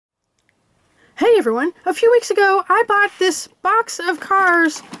Hey everyone, a few weeks ago I bought this box of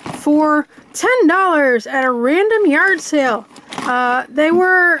cars for $10 at a random yard sale. They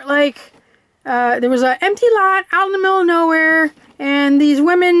were like, there was an empty lot out in the middle of nowhere, and these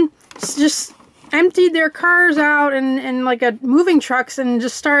women just emptied their cars out and like a moving trucks and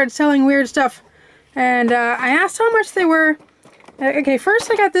just started selling weird stuff. And I asked how much they were. Okay,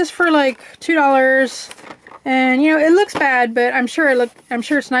 first I got this for like $2. And, you know, it looks bad, but I'm sure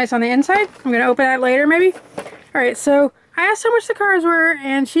it's nice on the inside. I'm going to open that later, maybe. Alright, so I asked how much the cars were,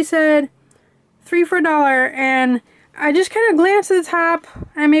 and she said 3 for $1. And I just kind of glanced at the top.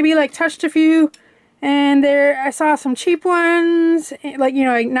 I maybe, like, touched a few. And there, I saw some cheap ones, like, you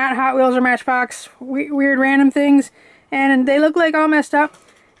know, like not Hot Wheels or Matchbox, weird random things. And they look like all messed up.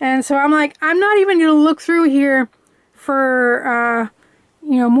 And so I'm like, I'm not even going to look through here for,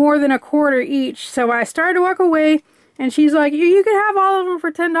 you know, more than a quarter each. So I started to walk away, and she's like, you can have all of them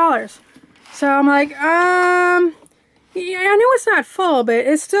for $10. So I'm like, yeah, I know it's not full, but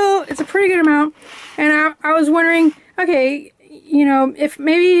it's a pretty good amount. And I was wondering, okay, you know, if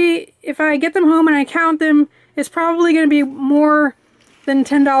I get them home and I count them, it's probably going to be more than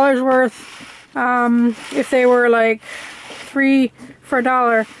 $10 worth, if they were like 3 for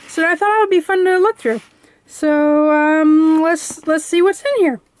 $1. So I thought it would be fun to look through. So, let's see what's in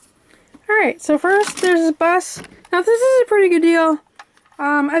here. Alright, so first there's a bus. Now this is a pretty good deal.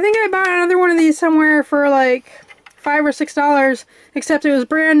 I think I bought another one of these somewhere for like $5 or $6, except it was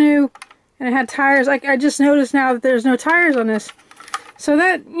brand new and it had tires. I just noticed now that there's no tires on this. So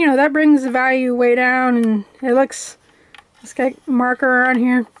that, you know, that brings the value way down, and it looks, it's got a marker on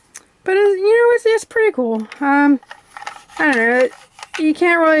here. But, you know, it's pretty cool. I don't know. You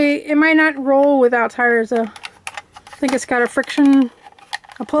can't really, it might not roll without tires though. I think it's got a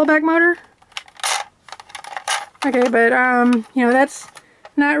pullback motor. Okay, but you know, that's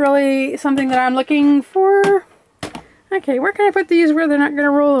not really something that I'm looking for. Okay, where can I put these where they're not going to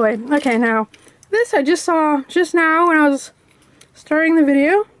roll away? Okay, now, this I just saw just now when I was starting the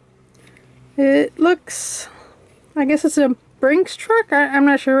video. It looks, I guess it's a Brinks truck. I'm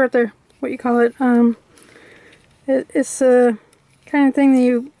not sure what you call it. It's a kind of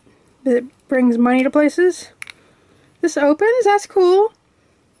thing that brings money to places. This opens, that's cool.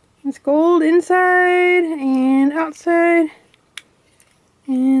 It's gold inside and outside.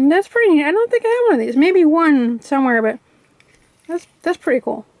 And that's pretty neat. I don't think I have one of these. Maybe one somewhere, but that's pretty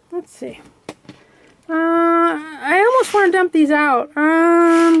cool. Let's see. I almost want to dump these out.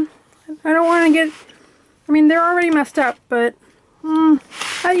 I don't want to get, I mean, they're already messed up, but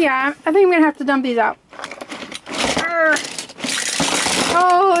yeah, I think I'm gonna have to dump these out.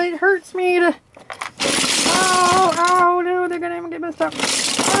 Oh, it hurts me to... Oh, no, they're gonna get messed up.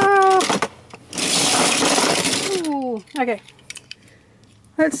 Oh. Ooh, okay.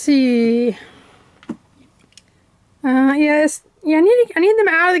 Let's see. Yeah, I need them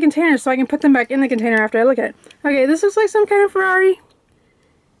out of the container so I can put them back in the container after I look at it. Okay, this looks like some kind of Ferrari.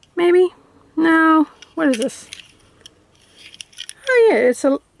 Maybe? No. What is this? Oh yeah, it's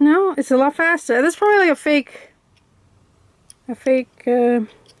a La Fasta. That's probably like a fake,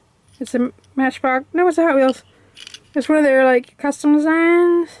 it's a Matchbox. No, it's a Hot Wheels. It's one of their, like, custom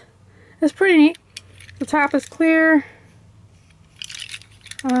designs. It's pretty neat. The top is clear.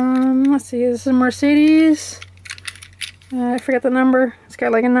 Let's see, this is a Mercedes. I forget the number. It's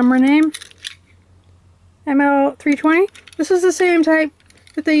got, like, a number name. ML320. This is the same type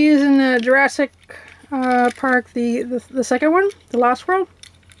that they use in the Jurassic Park, the second one, the Lost World.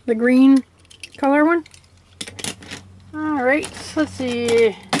 The green color one. Alright, let's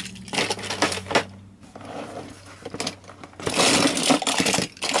see.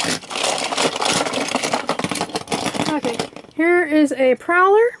 Okay, here is a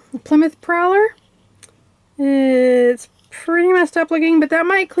Prowler, a Plymouth Prowler. It's pretty messed up looking, but that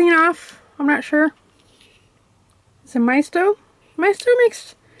might clean off. I'm not sure. It's a Maisto. Maisto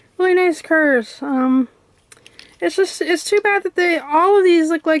makes really nice cars. It's too bad that all of these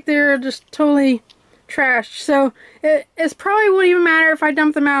look like they're just totally trashed. So it's probably wouldn't even matter if I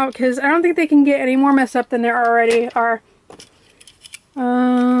dump them out, because I don't think they can get any more messed up than they already are.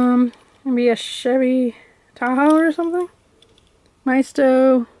 Maybe a Chevy Tahoe or something.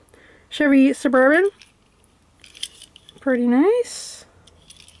 Maisto Chevy Suburban. Pretty nice.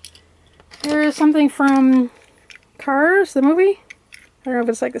 Here's something from Cars, the movie. I don't know if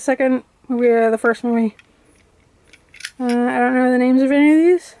it's like the second movie or the first movie. I don't know the names of any of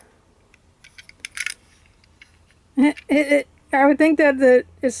these. I would think that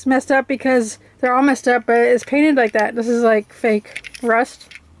it's messed up because they're all messed up, but it's painted like that. This is like fake rust.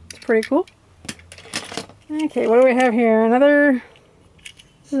 It's pretty cool. Okay, what do we have here? Another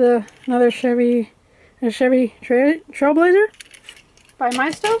This is another Chevy Trailblazer by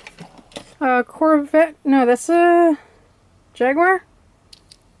Maisto. Corvette. No, that's a Jaguar.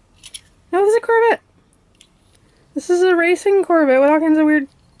 No, this is a Corvette. This is a racing Corvette with all kinds of weird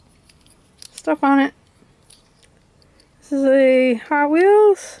stuff on it. This is a Hot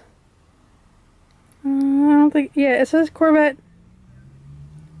Wheels. I don't think... Yeah, it says Corvette.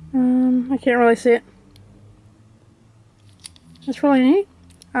 I can't really see it. That's really neat.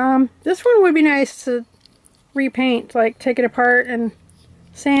 This one would be nice to repaint, like take it apart and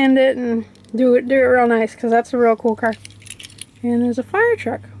sand it and do it real nice, because that's a real cool car. And there's a fire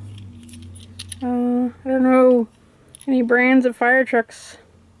truck. I don't know any brands of fire trucks.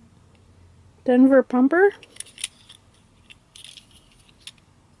 Denver Pumper.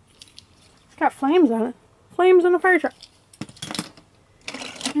 It's got flames on it. Flames on a fire truck.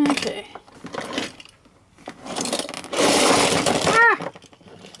 Okay. Ah!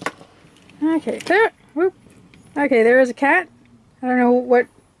 Okay, there. Whoop. Okay, there is a cat. I don't know what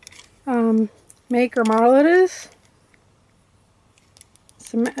make or model it is.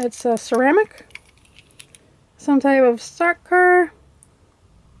 It's a ceramic. Some type of stock car.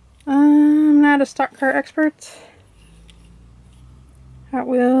 I'm not a stock car expert. Hot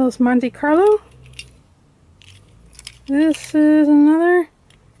Wheels Monte Carlo. This is another...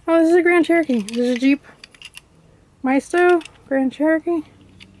 Oh, this is a Grand Cherokee. This is a Jeep Maisto Grand Cherokee.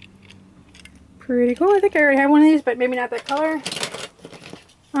 Pretty cool. I think I already have one of these, but maybe not that color.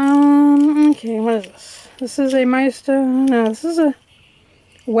 Okay, what is this? This is a Maisto... No, this is a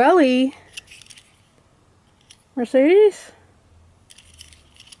Welly Mercedes?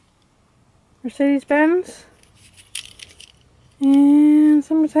 Mercedes-Benz. And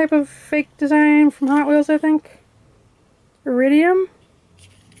some type of fake design from Hot Wheels, I think. Iridium.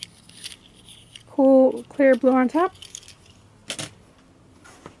 Cool clear blue on top.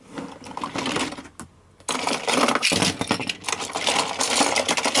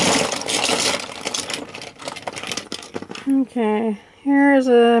 Okay, here's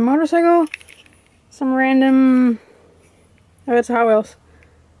a motorcycle. Some random... Oh, it's Hot Wheels.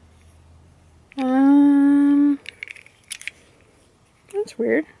 That's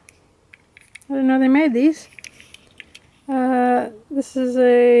weird. I didn't know they made these. This is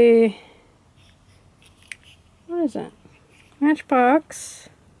a... What is that? Matchbox.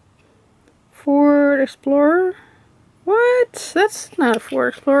 Ford Explorer. What? That's not a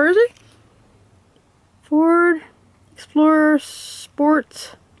Ford Explorer, is it? Ford Explorer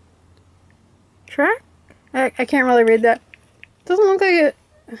Sport Track? I can't really read that. Doesn't look like it.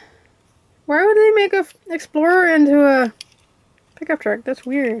 Why would they make a Explorer into a pickup truck? That's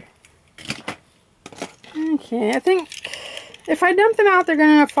weird. Okay, I think if I dump them out, they're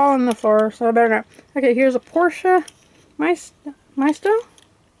gonna fall on the floor, so I better not. Okay, here's a Porsche Maisto.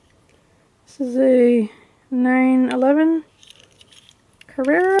 This is a 911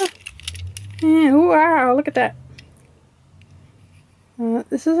 Carrera. And, ooh, wow, look at that.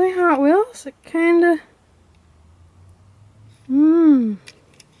 This is a Hot Wheels. It kinda... Is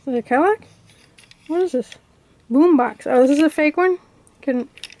it a Cadillac? What is this? Boombox. Oh, this is a fake one. Couldn't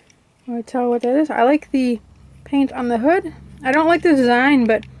really tell what that is. I like the paint on the hood. I don't like the design,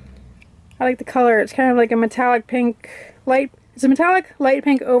 but I like the color. It's kind of like a metallic pink, light. It's a metallic light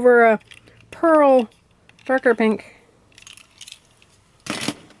pink over a pearl darker pink.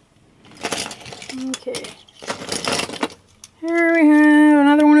 Okay. Here we have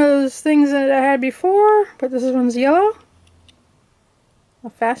another one of those things that I had before, but this one's yellow. A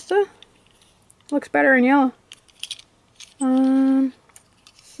Fasta. Looks better in yellow.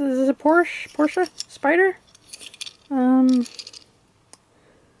 This is a Porsche Spider.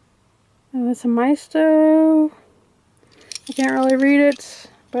 That's a Maisto. I can't really read it,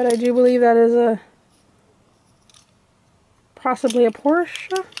 but I do believe that is possibly a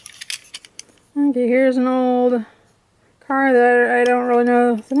Porsche. Okay, here's an old car that I don't really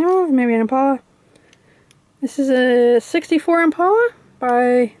know the name of. Maybe an Impala. This is a 64 Impala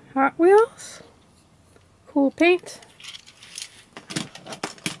by Hot Wheels. Cool paint.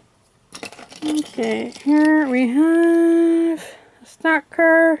 Okay, here we have a stock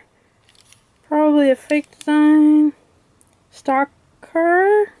car. Probably a fake design. Stock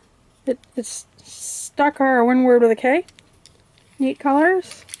car. It's stock car, one word with a K. Neat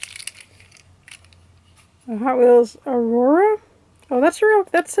colors. A Hot Wheels Aurora. Oh, that's a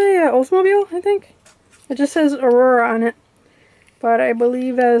Oldsmobile, I think. It just says Aurora on it, but I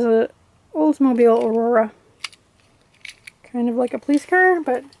believe that is a Oldsmobile Aurora. Kind of like a police car,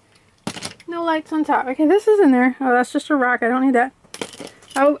 but no lights on top. Okay, this is in there. Oh, that's just a rock. I don't need that.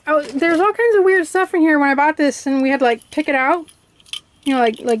 There's all kinds of weird stuff in here when I bought this, and we had to like pick it out. you know,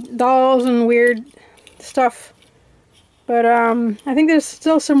 like dolls and weird stuff. But I think there's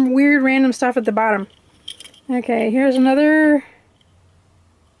still some weird random stuff at the bottom. Okay, here's another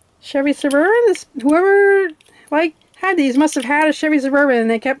Chevy Suburban. This whoever had these must have had a Chevy Suburban and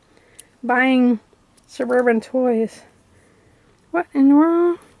they kept buying Suburban toys. What in the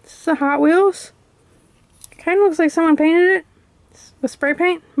world? This is a Hot Wheels. Kind of looks like someone painted it with spray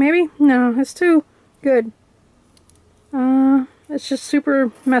paint. Maybe? No, it's too good. It's just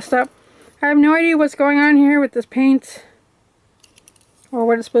super messed up. I have no idea what's going on here with this paint or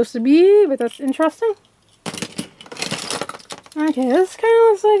what it's supposed to be, but that's interesting. Okay, this kind of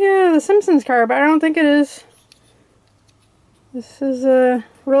looks like the Simpsons car, but I don't think it is. This is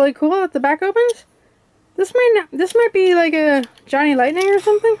really cool that the back opens. This might be like a Johnny Lightning or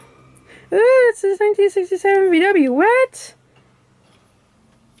something. Ooh, it says 1967 VW. What?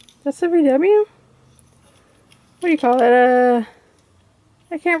 That's a VW? What do you call it?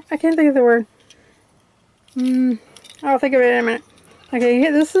 I can't think of the word. I'll think of it in a minute. Okay,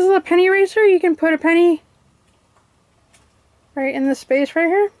 this is a penny eraser. You can put a penny right in this space right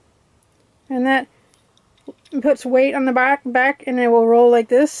here, and that puts weight on the back, and it will roll like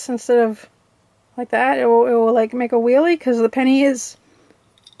this instead of like that. It will like make a wheelie because the penny is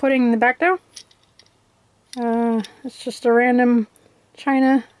putting the back down. It's just a random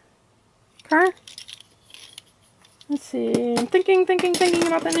China car. Let's see. I'm thinking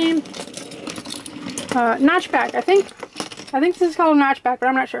about the name. Notchback. I think this is called a Notchback, but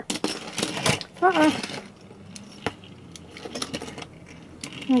I'm not sure.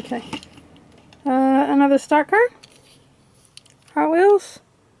 Okay. Another stock car. Hot Wheels.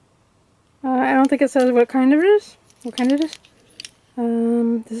 I don't think it says what kind it is.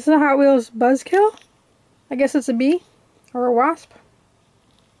 This is a Hot Wheels Buzzkill. I guess it's a bee or a wasp.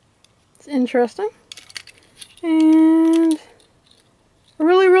 It's interesting. And a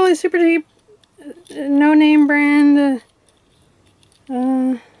really super cheap, no name brand,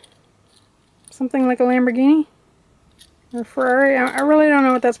 something like a Lamborghini or Ferrari. I really don't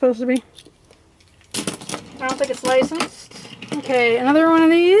know what that's supposed to be. I don't think it's licensed. Okay, another one of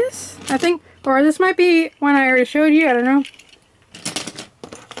these, I think, or this might be one I already showed you, I don't know.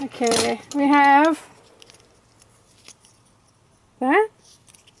 Okay, we have that.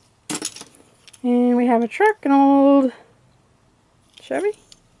 And we have a truck, an old Chevy.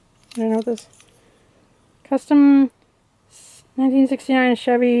 I don't know what this. Custom 1969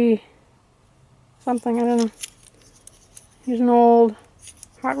 Chevy something, I don't know. Here's an old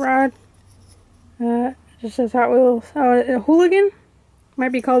hot rod. It just says Hot Wheels. Oh, a Hooligan?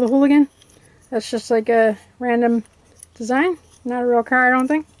 Might be called a Hooligan. That's just like a random design. Not a real car, I don't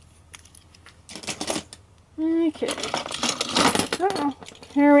think. Okay. Uh-oh.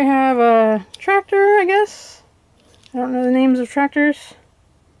 Here we have a tractor, I guess. I don't know the names of tractors.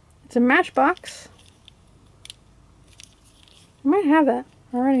 It's a Matchbox. I might have that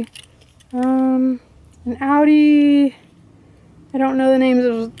already. An Audi. I don't know the names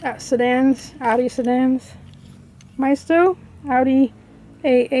of sedans. Audi sedans. Maisto. Audi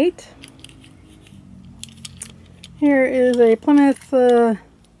A8. Here is a Plymouth.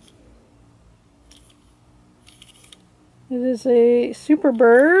 It is a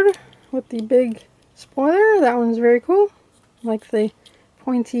Superbird with the big spoiler. That one's very cool. Like the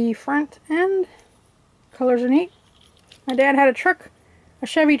pointy front end. Colors are neat. My dad had a truck, a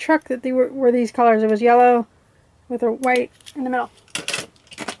Chevy truck that were these colors. It was yellow with a white in the middle.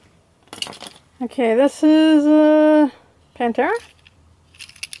 Okay, this is a Pantera.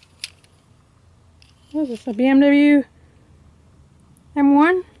 What is this? A BMW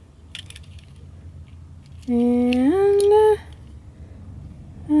M1. And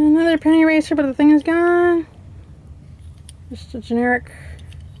another penny eraser, but the thing is gone. Just a generic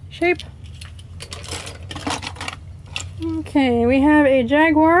shape. Okay, we have a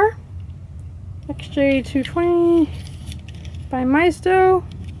Jaguar XJ220 by Maisto.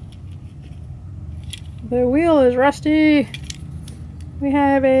 The wheel is rusty. We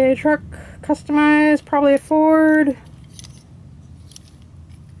have a truck customized, probably a Ford.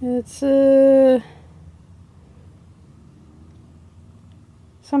 It's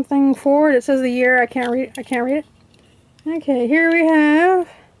something Ford. It says the year. I can't read it. Okay, here we have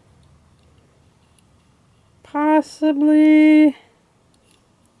possibly,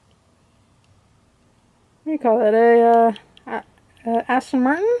 what do you call it? A Aston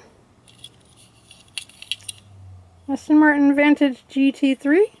Martin. Aston Martin Vantage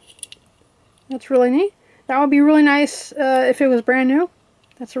GT3. That's really neat. That would be really nice if it was brand new.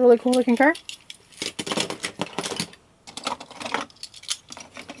 That's a really cool looking car.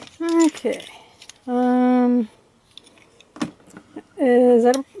 Okay. Is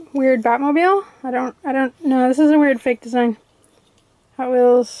that a weird Batmobile? I don't know. This is a weird fake design. Hot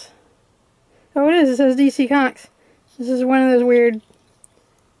Wheels. Oh, it is. It says DC Comics. This is one of those weird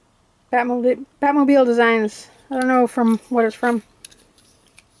Batmobile designs. I don't know from what it's from.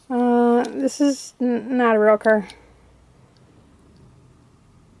 This is not a real car.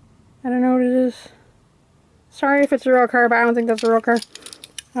 I don't know what it is. Sorry if it's a real car, but I don't think that's a real car.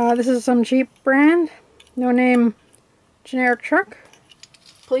 This is some cheap brand. No name generic truck.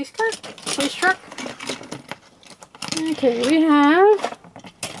 Police car? Police truck? Okay, we have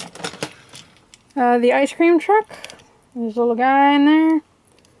the ice cream truck. There's a little guy in there.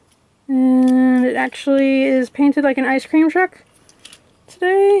 And it actually is painted like an ice cream truck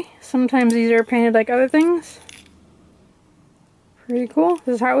today. Sometimes these are painted like other things. Pretty cool.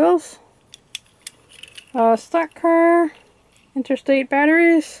 This is Hot Wheels. Stock car. Interstate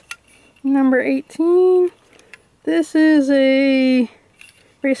batteries. Number 18. This is a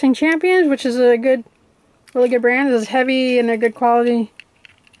Racing Champions, which is a really good brand. This is heavy and they're good quality.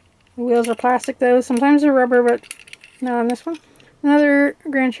 The wheels are plastic though. Sometimes they're rubber, but not on this one. Another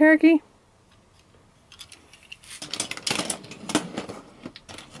Grand Cherokee.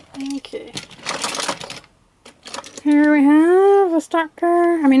 Okay. Here we have a stock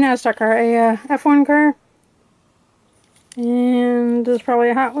car. I mean, not a stock car, a F1 car. And this is probably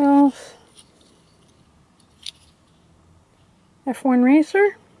a Hot Wheels. F1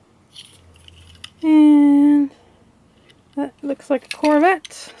 Racer. And that looks like a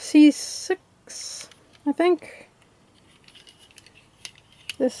Corvette. C6, I think.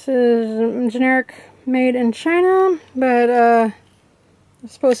 This is generic made in China, but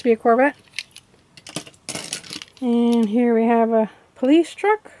it's supposed to be a Corvette. And here we have a police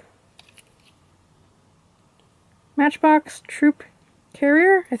truck. Matchbox troop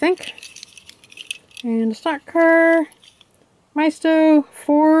carrier, I think. And a stock car. Maisto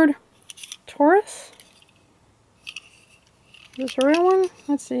Ford Taurus. Is this a real one?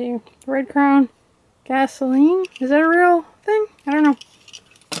 Let's see. Red Crown gasoline. Is that a real thing? I don't know.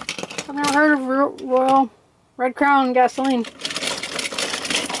 I've never heard of Royal Red Crown gasoline.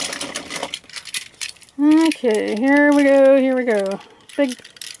 Okay, here we go, here we go. Big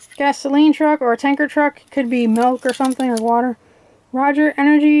gasoline truck or a tanker truck. Could be milk or something or water. Roger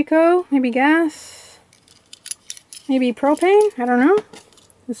Energy Co. Maybe gas. Maybe propane. I don't know.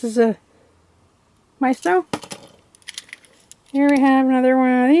 This is a Maisto. Here we have another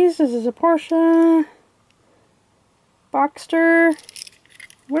one of these. This is a Porsche. Boxster.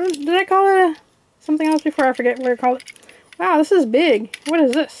 What did I call it? Something else before? I forget what I called it. Wow, this is big. What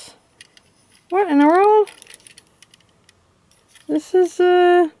is this? What in the world? This is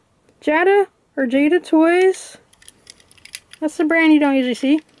Jada or Jada Toys. That's the brand you don't usually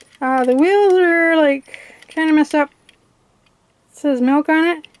see. The wheels are like kind of messed up. It says milk on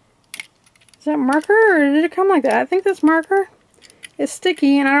it. Is that marker or did it come like that? I think that's marker. It's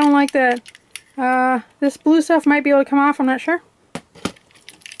sticky and I don't like that. This blue stuff might be able to come off. I'm not sure.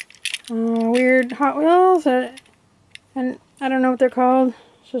 Weird Hot Wheels. And I don't know what they're called.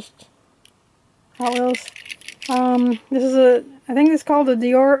 It's just Hot Wheels. This is I think it's called a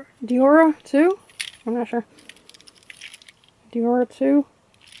Diora 2. I'm not sure. Diora 2.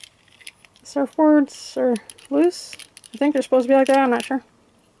 Surfboards are loose. I think they're supposed to be like that. I'm not sure.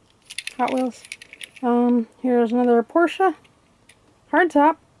 Hot Wheels. Here's another Porsche.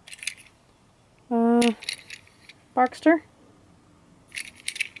 Hardtop. Boxster.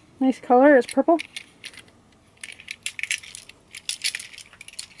 Nice color. It's purple.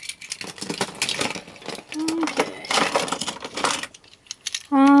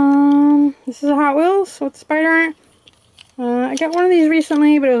 This is a Hot Wheels with a spider on it. I got one of these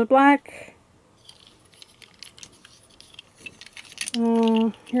recently, but it was black.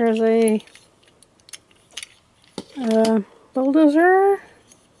 Here's a bulldozer.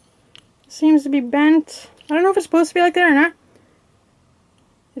 Seems to be bent. I don't know if it's supposed to be like that or not.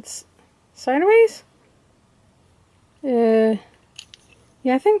 It's sideways. Yeah,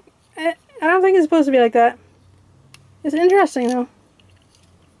 I don't think it's supposed to be like that. It's interesting though.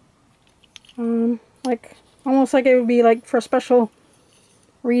 Like almost like it would be like for a special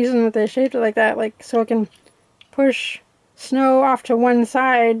reason that they shaped it like that, like so it can push snow off to one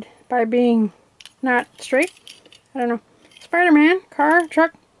side by being not straight. I don't know. Spider-Man car,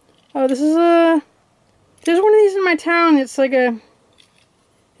 truck. Oh, this is there's one of these in my town. It's like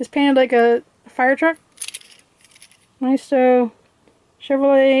it's painted like a fire truck. Maisto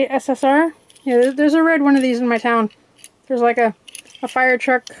Chevrolet SSR. Yeah, there's a red one of these in my town. There's like a fire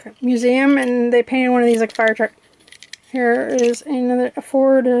truck museum, and they painted one of these like a fire truck. Here is another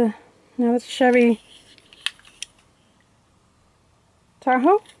Ford. No, that's a Chevy.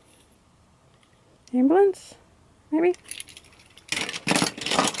 Tahoe. Ambulance, maybe.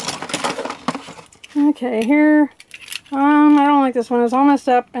 Okay, here. I don't like this one. It's all messed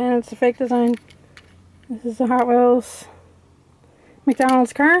up, and it's a fake design. This is the Hot Wheels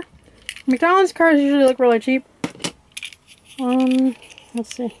McDonald's car. McDonald's cars usually look really cheap.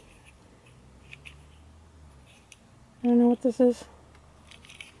 Let's see. I don't know what this is.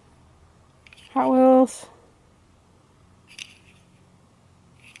 Hot Wheels.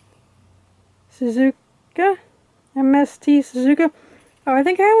 Suzuka. MST Suzuka. Oh, I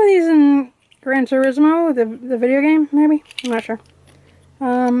think I have one of these in Gran Turismo, the video game, maybe? I'm not sure.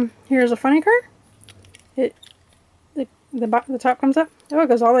 Here's a funny car. The top comes up. Oh, it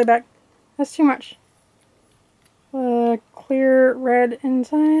goes all the way back. That's too much. Clear red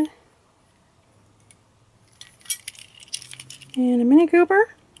inside. And a Mini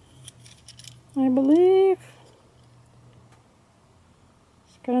Cooper, I believe.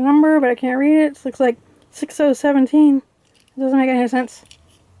 It's got a number, but I can't read it. It looks like 6017. It doesn't make any sense.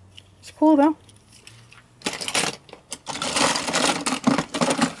 It's cool though.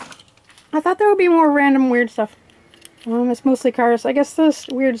 I thought there would be more random weird stuff. It's mostly cars. I guess this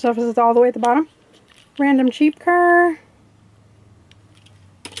weird stuff is all the way at the bottom. Random cheap car.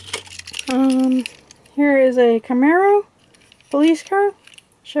 Here is a Camaro police car.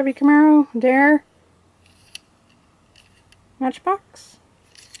 Chevy Camaro Dare. Matchbox.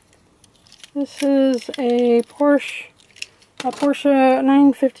 This is a Porsche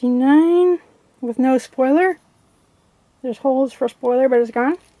 959 with no spoiler. There's holes for spoiler, but it's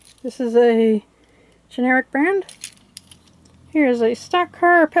gone. This is a generic brand. Here's a stock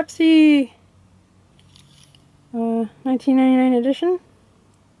car, Pepsi 1999 edition.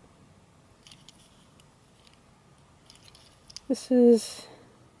 This is,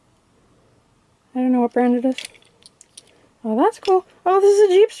 I don't know what brand it is. Oh, that's cool. Oh, this is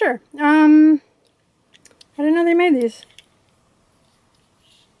a Jeepster. I didn't know they made these.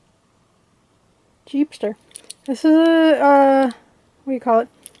 Jeepster. This is a, what do you call it?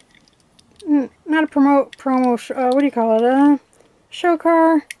 Not a what do you call it? A show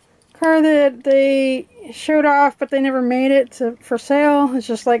car. Car that they showed off, but they never made it for sale. It's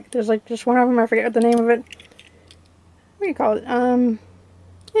just like, there's like just one of them. I forget the name of it. What do you call it? You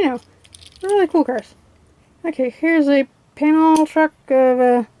know, really cool cars. Okay, here's a panel truck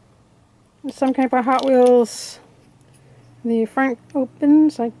of some kind of Hot Wheels. The front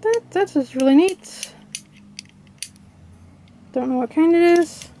opens like that. That's just really neat. Don't know what kind it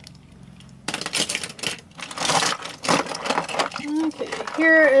is. Okay,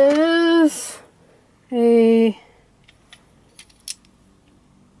 here is a,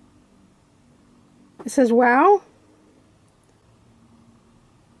 it says wow.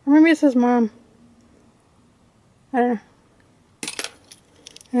 Or maybe it says mom. I don't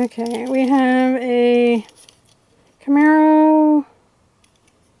know. Okay, we have a Camaro,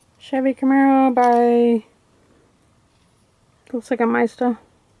 Chevy Camaro by, looks like a Mazda.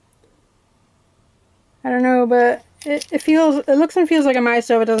 I don't know, but it looks and feels like a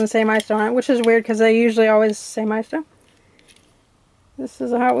Mazda if it doesn't say Mazda on it, which is weird because they usually always say Mazda. This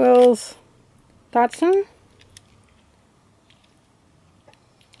is a Hot Wheels Datsun.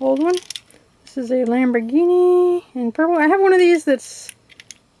 Old one. This is a Lamborghini in purple. I have one of these that's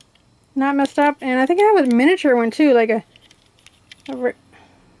not messed up, and I think I have a miniature one too, like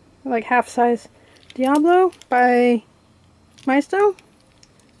like half size. Diablo by Mazda.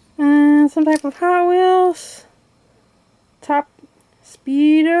 And some type of Hot Wheels. Top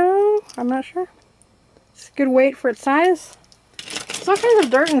Speedo. I'm not sure. It's a good weight for its size. There's all kinds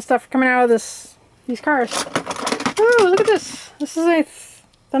of dirt and stuff coming out of these cars. Oh, look at this. This is a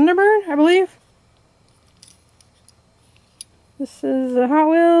Thunderbird, I believe. This is a Hot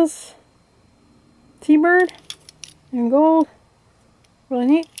Wheels T-Bird in gold. Really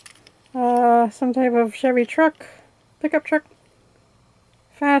neat. Some type of Chevy truck, pickup truck.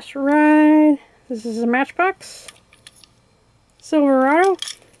 Fast Ride. This is a Matchbox. Silverado.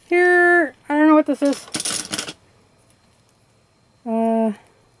 Here, I don't know what this is.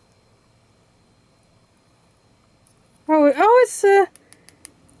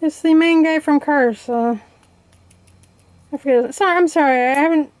 It's the main guy from Cars. I forget. Sorry, I'm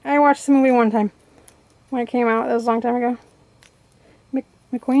sorry. I watched the movie one time when it came out. That was a long time ago.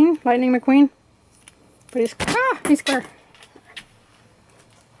 McQueen, Lightning McQueen. But he's car.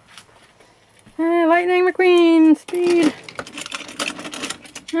 Lightning McQueen, speed.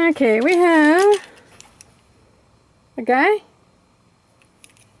 Okay, we have a guy.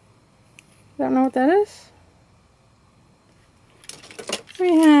 Don't know what that is.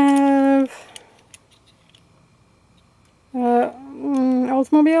 We have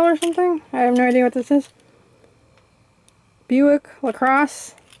Oldsmobile or something. I have no idea what this is. Buick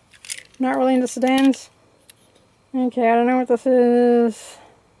LaCrosse. Not really into sedans. Okay, I don't know what this is.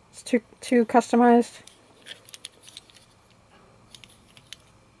 It's too customized.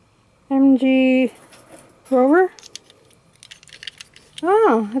 MG Rover.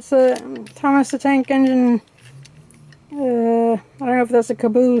 Oh, it's a Thomas the Tank Engine. I don't know if that's a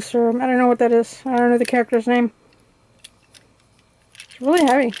caboose or I don't know what that is. I don't know the character's name. It's really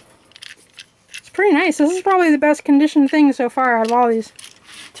heavy. It's pretty nice. This is probably the best conditioned thing so far out of all these.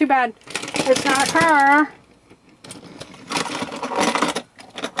 Too bad it's not a car.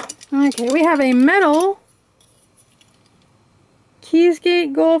 Okay, we have a metal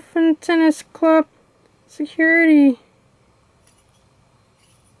Keysgate Golf and Tennis Club security.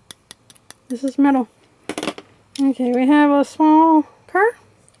 This is metal. Okay, we have a small car.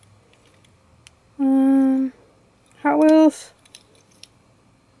 Hot Wheels.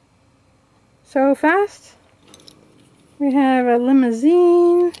 So Fast. We have a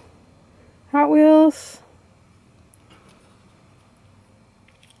limousine. Hot Wheels.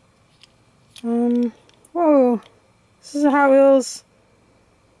 Whoa. This is a Hot Wheels.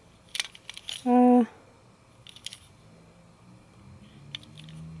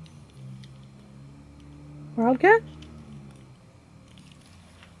 Wildcat?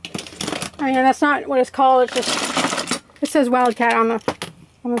 Oh yeah, that's not what it's called. It's just, it says Wildcat on the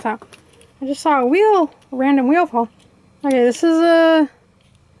top. I just saw a random wheel fall. Okay, this is a,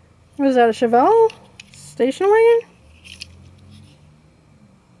 what is that, a Chevelle station wagon?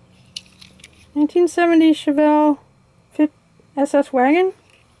 1970 Chevelle SS wagon.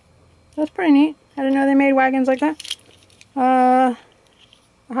 That's pretty neat. I didn't know they made wagons like that. Hot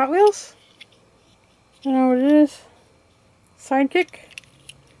Wheels. I don't know what it is. Sidekick.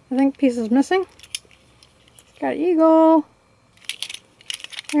 I think piece is missing. It's got Eagle.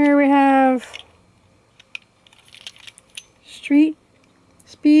 Here we have Street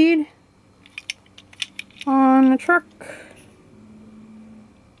Speed on the truck.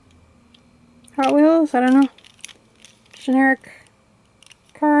 Hot Wheels, I don't know. Generic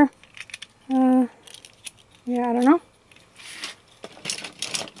car. Yeah, I don't know.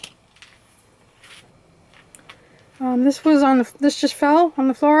 This was on the, this just fell on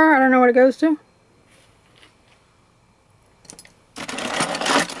the floor. I don't know what it goes to.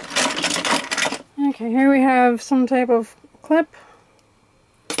 Okay, here we have some type of clip.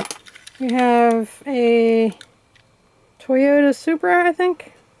 We have a Toyota Supra, I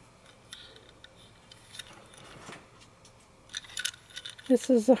think. This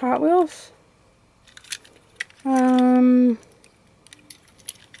is the Hot Wheels.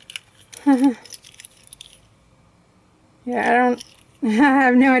 Yeah, I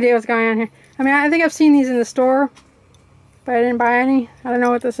have no idea what's going on here. I mean, I think I've seen these in the store, but I didn't buy any. I don't know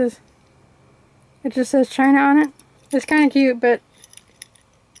what this is. It just says China on it. It's kind of cute, but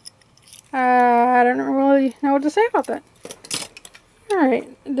I don't really know what to say about that. Alright,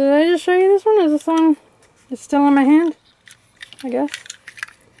 did I just show you this one? Is this one? It's still in my hand, I guess.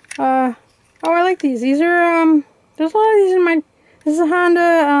 Oh, I like these. These are, there's a lot of these in my, this is a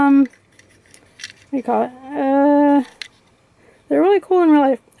Honda, what do you call it? They're really cool in real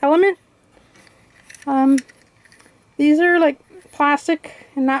life. Element. These are like plastic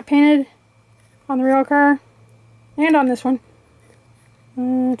and not painted on the real car and on this one.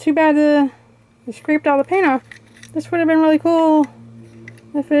 Too bad they scraped all the paint off. This would have been really cool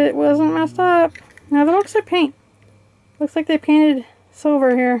if it wasn't messed up. Now that looks like paint. Looks like they painted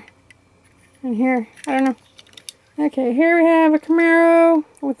silver here and here. I don't know. Okay, here we have a Camaro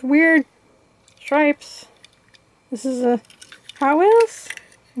with weird stripes. This is a Hot Wheels,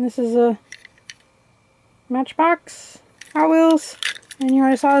 and this is a Matchbox Hot Wheels, and you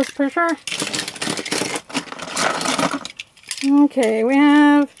already saw this for sure. Okay, we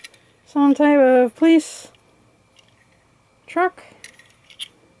have some type of police truck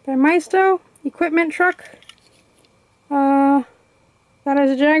by Maisto, equipment truck. That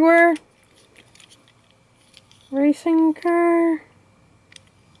is a Jaguar racing car.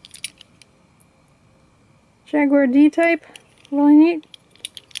 Jaguar D-type, really neat.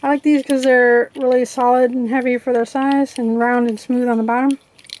 I like these because they're really solid and heavy for their size and round and smooth on the bottom.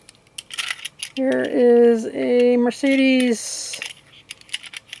 Here is a Mercedes,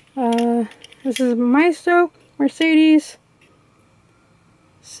 this is Maisto Mercedes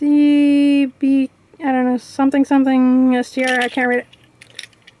CB, I don't know, something STR, I can't read it.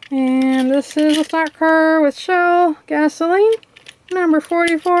 And this is a stock car with Shell gasoline, number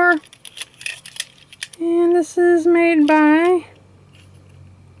 44. And this is made by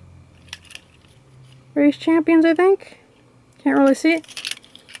Race Champions, I think. Can't really see it.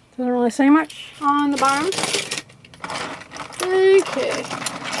 Doesn't really say much on the bottom. Okay.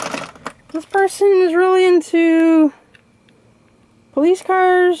 This person is really into police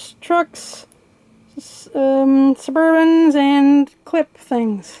cars, trucks, Suburbans, and clip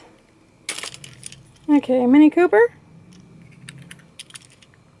things. Okay, Mini Cooper.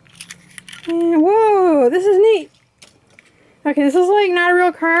 And whoa, this is neat. Okay, this is like not a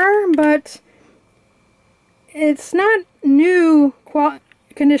real car, but it's not new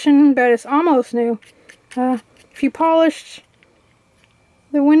condition, but it's almost new. If you polished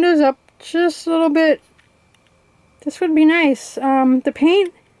the windows up just a little bit, this would be nice. The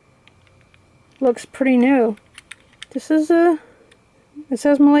paint looks pretty new. This is it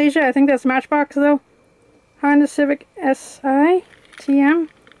says Malaysia. I think that's Matchbox though. Honda Civic SI TM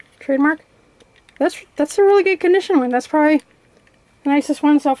trademark. That's a really good condition one. That's probably the nicest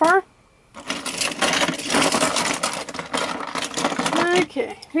one so far.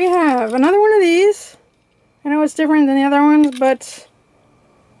 Okay, we have another one of these. I know it's different than the other ones, but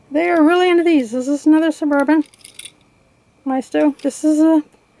they are really into these. This is another Suburban. Maisto. This is a...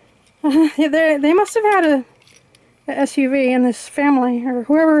 they must have had a SUV in this family, or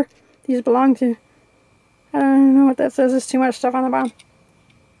whoever these belong to. I don't know what that says. There's too much stuff on the bottom.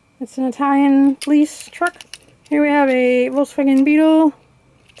 It's an Italian police truck. Here we have a Volkswagen Beetle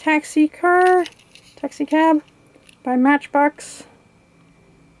taxi cab by Matchbox.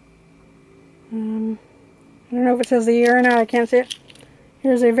 I don't know if it says the year or not. I can't see it.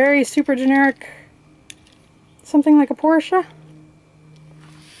 Here's a very super generic, something like a Porsche.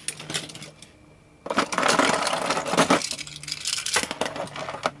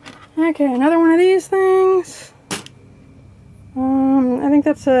 Okay, another one of these things. I think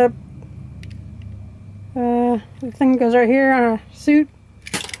that's the thing goes right here on a suit.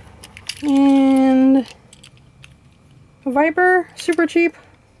 And a Viper, super cheap,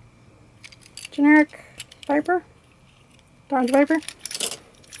 generic Viper, Dodge Viper.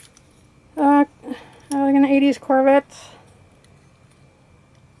 Like an 80s Corvette.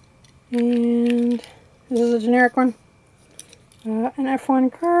 And this is a generic one. An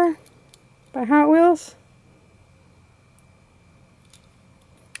F1 car by Hot Wheels.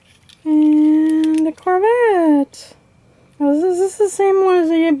 And a Corvette. Oh, this is the same one as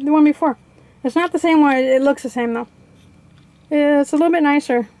the one before. It's not the same one. It looks the same though. It's a little bit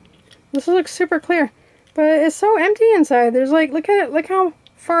nicer. This looks super clear, but it's so empty inside. There's like, look at it. Look how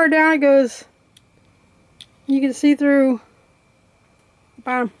far down it goes. You can see through the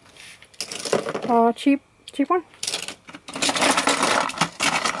bottom. Cheap one.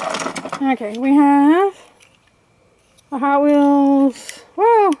 Okay, we have a Hot Wheels.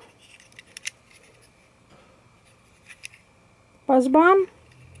 Whoa! Buzz Bomb.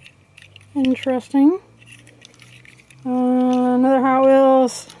 Interesting. Another Hot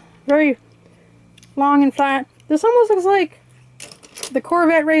Wheels. Very long and flat. This almost looks like the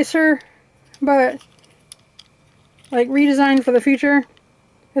Corvette Racer, but like redesigned for the future.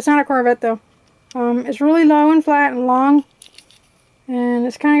 It's not a Corvette though. It's really low and flat and long, and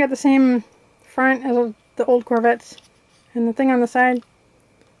it's kind of got the same front as the old Corvettes and the thing on the side,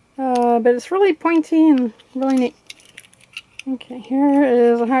 but it's really pointy and really neat. Okay, here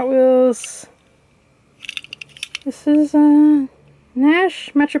is a Hot Wheels. This is a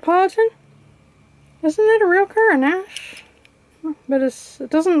Nash Metropolitan. Isn't it a real car, a Nash? But it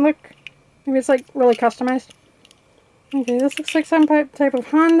doesn't look, maybe it's like really customized. Okay, this looks like some type of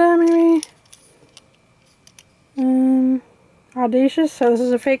Honda, maybe. Audacious, so this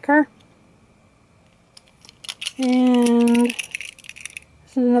is a fake car. And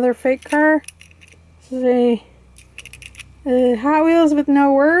this is another fake car. This is a Hot Wheels with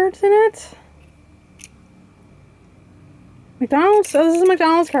no words in it. McDonald's? Oh, this is a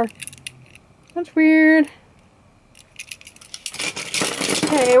McDonald's car. That's weird.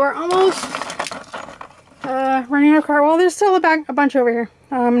 Okay, we're almost running out of car. Well, there's still a bunch over here.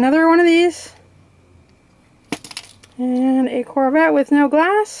 Another one of these. And a Corvette with no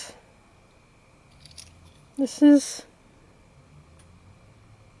glass. This is...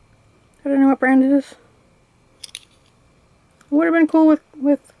 I don't know what brand it is. Would have been cool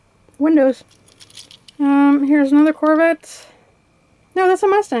with windows. Here's another Corvette. No, that's a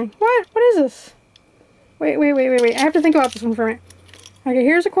Mustang. What? What is this? Wait. I have to think about this one for a minute. Okay,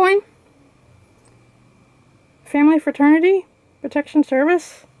 here's a coin. Family Fraternity Protection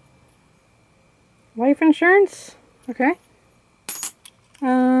Service. Life insurance. Okay.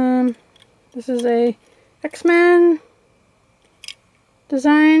 This is a X-Men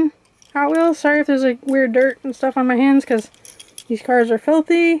design Hot Wheels. Sorry if there's like weird dirt and stuff on my hands because these cars are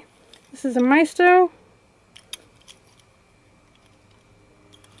filthy. This is a Maisto.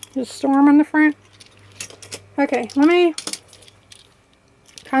 There's a storm on the front. Okay, let me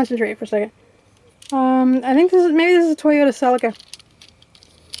concentrate for a second. I think maybe this is a Toyota Celica.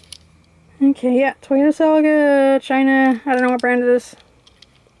 Okay, yeah, Toyota Celica, China. I don't know what brand it is.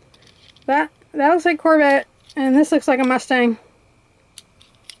 That looks like Corvette, and this looks like a Mustang.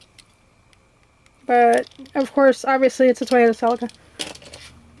 But of course, obviously, it's a Toyota Celica.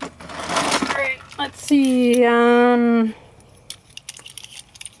 All right, let's see.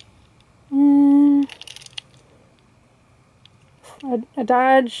 A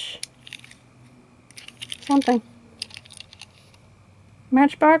Dodge something.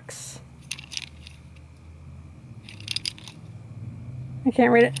 Matchbox. I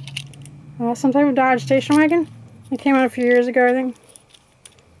can't read it. Some type of Dodge station wagon. It came out a few years ago, I think.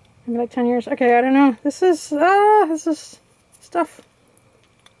 Maybe like 10 years. Okay, I don't know. This is stuff.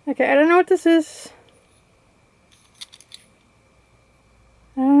 Okay, I don't know what this is.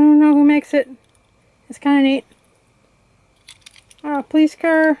 I don't know who makes it. It's kind of neat. Police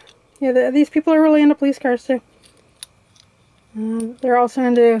car. Yeah, these people are really into police cars too. They're also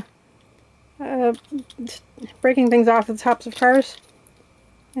into breaking things off the tops of cars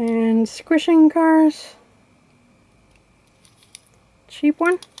and squishing cars. Cheap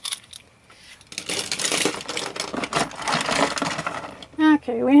one.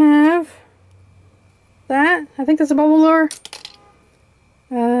 Okay, we have that. I think that's a bubble blower.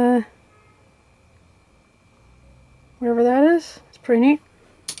 Whatever that is. It's pretty neat.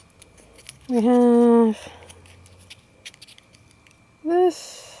 We have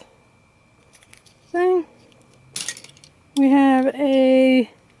this thing. We have a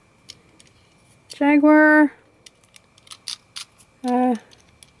Jaguar. Is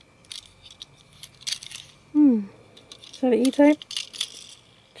that an E-Type?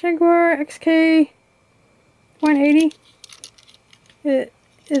 Jaguar XK 180.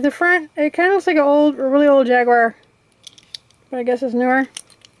 The front, it kind of looks like a really old Jaguar, but I guess it's newer.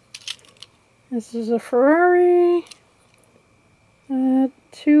 This is a Ferrari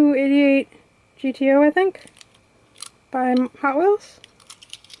 288 GTO, I think, by Hot Wheels.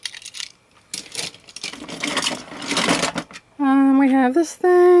 We have this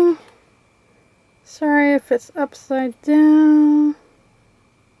thing. Sorry if it's upside down.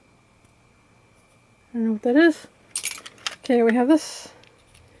 I don't know what that is. Okay, we have this.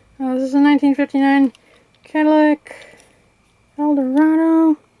 This is a 1959 Cadillac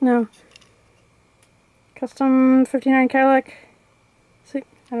Eldorado. No. Custom 59 Cadillac. See,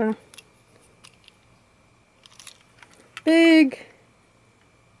 I don't know. Big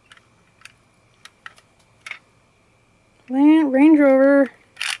Range Rover.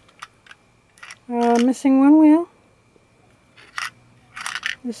 Missing one wheel.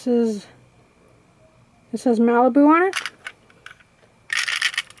 It says Malibu on it.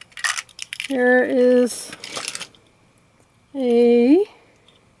 There is a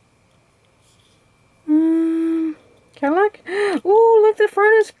Cadillac. Oh, look, the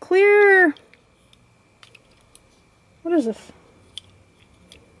front is clear. What is this?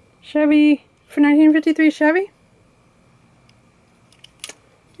 Chevy, for 1953 Chevy.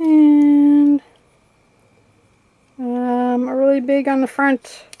 And a really big on the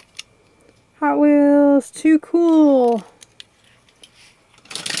front. Hot Wheels, too cool.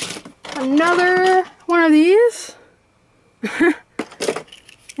 Another one of these.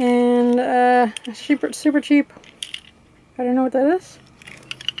 And super cheap. I don't know what that is.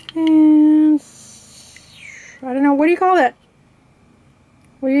 And I don't know, what do you call that?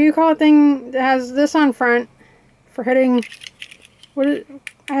 What do you call a thing that has this on front for hitting? I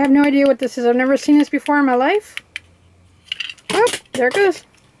have no idea what this is. I've never seen this before in my life. Oh, there it goes.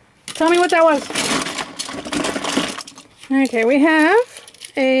 Tell me what that was. Okay, we have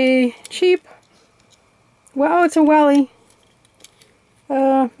a cheap, well, it's a Welly.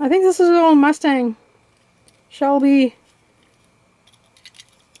 I think this is an old Mustang. Shelby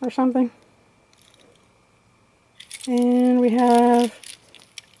or something. And we have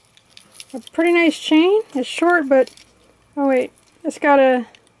a pretty nice chain. It's short, but, oh wait, it's got a,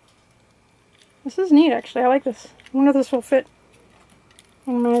 this is neat actually. I like this. I wonder if this will fit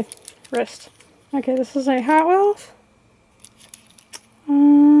on my wrist. Okay, this is a Hot Wheels.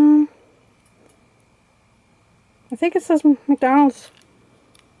 I think it says McDonald's.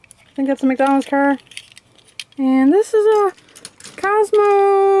 I think that's a McDonald's car. And this is a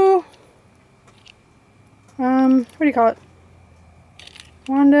Cosmo. What do you call it?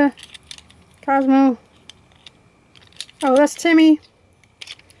 Wanda. Cosmo. Oh, that's Timmy.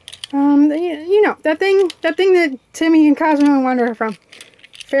 You know, that thing that Timmy and Cosmo and Wanda are from.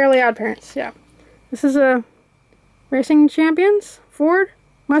 Fairly Odd Parents, yeah. This is a Racing Champions Ford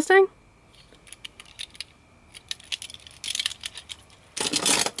Mustang.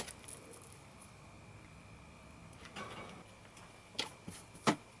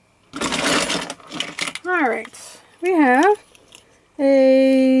 Alright, we have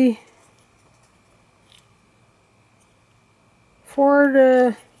a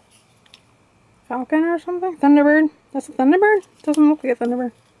Ford Falcon or something? Thunderbird? That's a Thunderbird? Doesn't look like a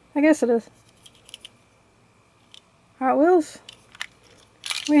Thunderbird. I guess it is. Hot Wheels.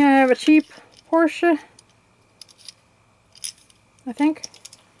 We have a cheap Porsche, I think.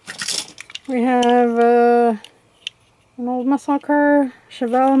 We have an old muscle car,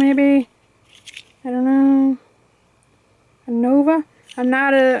 Chevelle maybe. I don't know. A Nova. I'm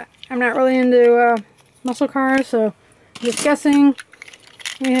not really into muscle cars, so I'm just guessing.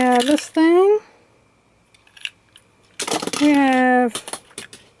 We have this thing. We have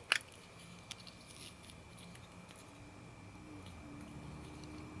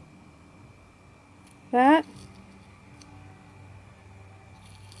that.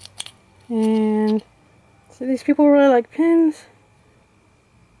 And so these people really like pins.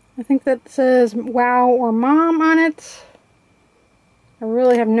 I think that says wow or mom on it. I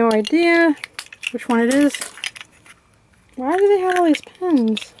really have no idea which one it is. Why do they have all these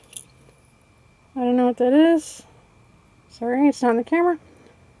pins? I don't know what that is. Sorry, it's not in the camera.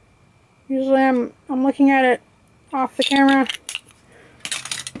 Usually I'm looking at it off the camera.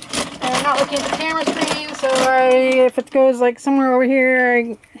 And I'm not looking at the camera screen, so if it goes like somewhere over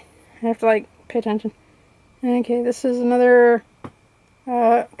here, I have to like pay attention. Okay, this is another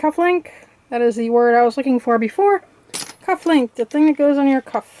cuff link. That is the word I was looking for before. Cuff link, the thing that goes on your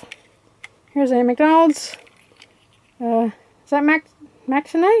cuff. Here's a McDonald's. Is that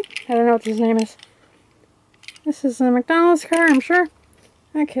Maxonite? I don't know what his name is. This is a McDonald's car, I'm sure.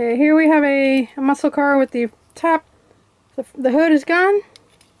 Okay, here we have a muscle car with the top. The hood is gone.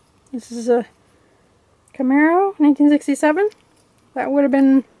 This is a Camaro, 1967. That would have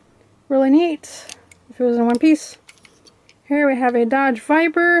been really neat if it was in one piece. Here we have a Dodge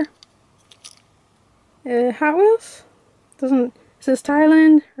Viper. Hot Wheels. It says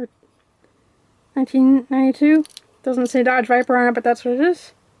Thailand or 1992. Doesn't say Dodge Viper on it, but that's what it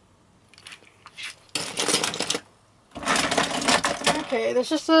is. Okay, there's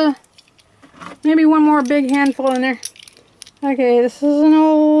just maybe one more big handful in there. Okay, this is an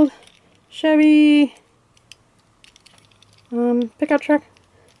old Chevy pickup truck.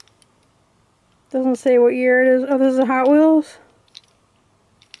 Doesn't say what year it is. Oh, this is a Hot Wheels.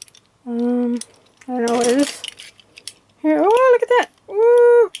 I don't know what it is. Here, oh, look at that.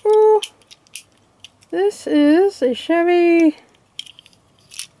 Ooh, ooh. This is a Chevy.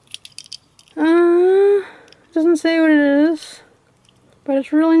 Doesn't say what it is, but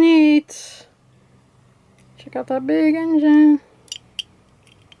it's really neat. Check out that big engine.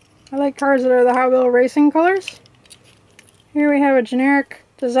 I like cars that are the Hot Wheel racing colors. Here we have a generic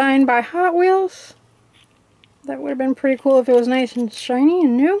design by Hot Wheels. That would have been pretty cool if it was nice and shiny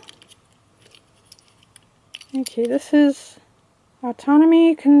and new. Okay, this is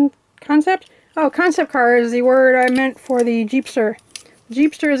autonomy concept. Oh, concept car is the word I meant for the Jeepster.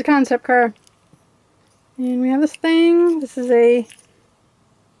 Jeepster is a concept car. And we have this thing. This is a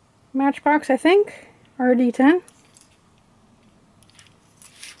Matchbox, I think. RD10.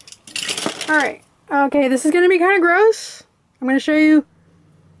 Alright. Okay, this is going to be kind of gross. I'm going to show you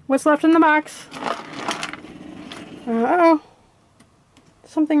what's left in the box. Uh-oh.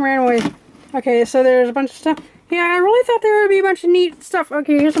 Something ran away. Okay, so there's a bunch of stuff. Yeah, I really thought there would be a bunch of neat stuff.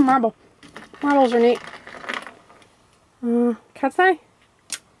 Okay, here's some marble. Marbles are neat. Cat's eye?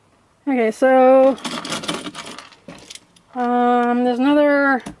 Okay, so there's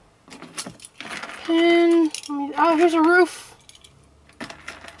another pin. Oh, here's a roof.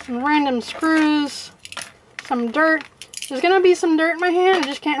 Some random screws. Some dirt. There's gonna be some dirt in my hand. I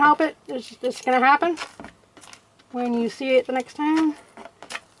just can't help it. It's gonna happen when you see it the next time.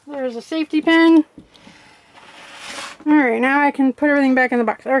 There's a safety pin. Alright, now I can put everything back in the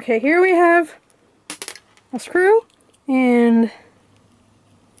box. Okay, here we have a screw and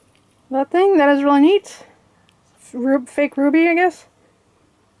that thing. That is really neat. Fake ruby, I guess.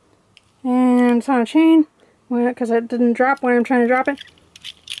 And it's on a chain because it didn't drop when I'm trying to drop it.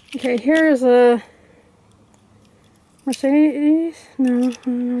 Okay, here is a Mercedes. No,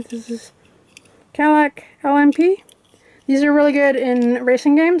 this is Cadillac LMP. These are really good in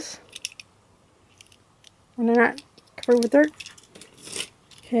racing games when they're not covered with dirt.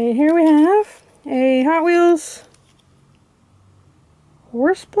 Okay, here we have a Hot Wheels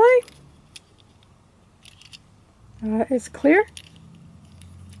horseplay. It's clear.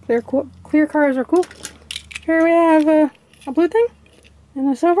 Clear cars are cool. Here we have a blue thing. in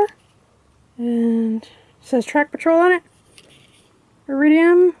the silver. And it says Track Patrol on it.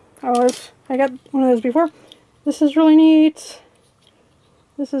 Iridium. Oh, I got one of those before. This is really neat.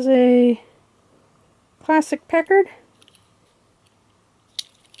 This is a classic Packard.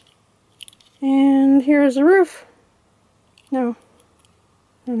 And here's the roof. No.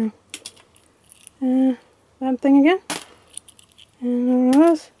 I don't know. That thing again. And one of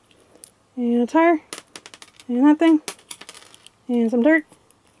those. And a tire. And that thing. And some dirt.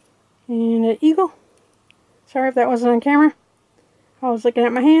 And an eagle. Sorry if that wasn't on camera. I was looking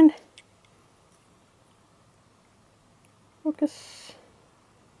at my hand. Focus.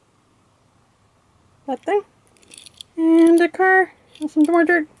 That thing. And a car. And some more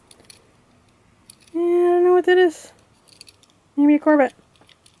dirt. And I don't know what that is. Maybe a Corvette.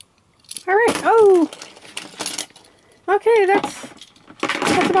 Alright. Oh! Okay, that's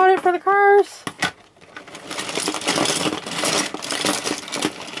about it for the cars.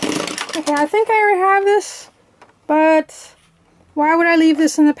 Okay, I think I already have this, but why would I leave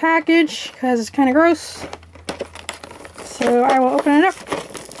this in the package? Because it's kind of gross. So I will open it up.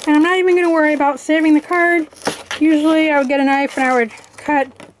 And I'm not even going to worry about saving the card. Usually I would get a knife and I would cut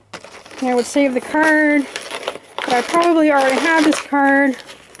and I would save the card. But I probably already have this card.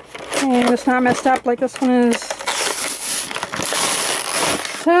 And it's not messed up like this one is.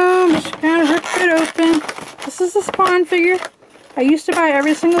 So I'm just going to rip it open. This is the Spawn figure. I used to buy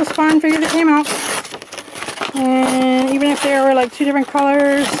every single Spawn figure that came out. And even if they were like 2 different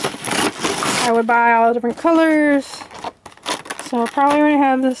colors, I would buy all the different colors. So I'll probably already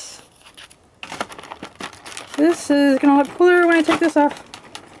have this. This is going to look cooler when I take this off.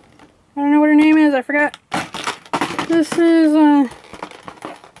 I don't know what her name is. I forgot. This is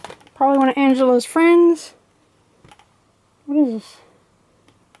probably one of Angela's friends. What is this?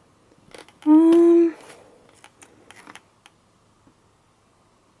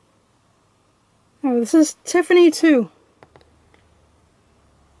 Oh, this is Tiffany too.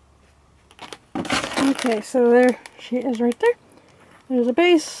 Okay, so there she is right there. There's a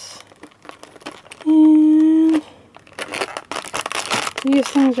base. And these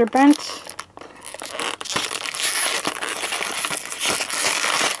things are bent.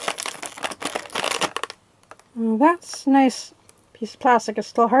 Oh, that's a nice piece of plastic. It's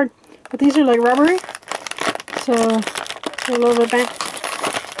still hard. But these are like rubbery. So they're a little bit bent.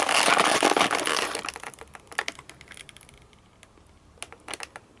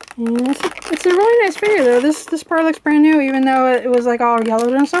 And it's a really nice figure though. This part looks brand new, even though it was like all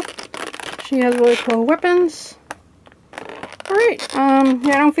yellowed and stuff. She has really cool weapons. Alright,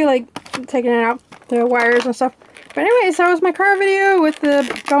 yeah, I don't feel like taking it out, the wires and stuff. But anyways, that was my car video with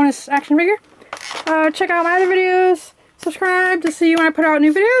the bonus action figure. Check out my other videos. Subscribe to see when I put out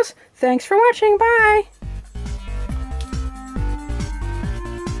new videos. Thanks for watching. Bye!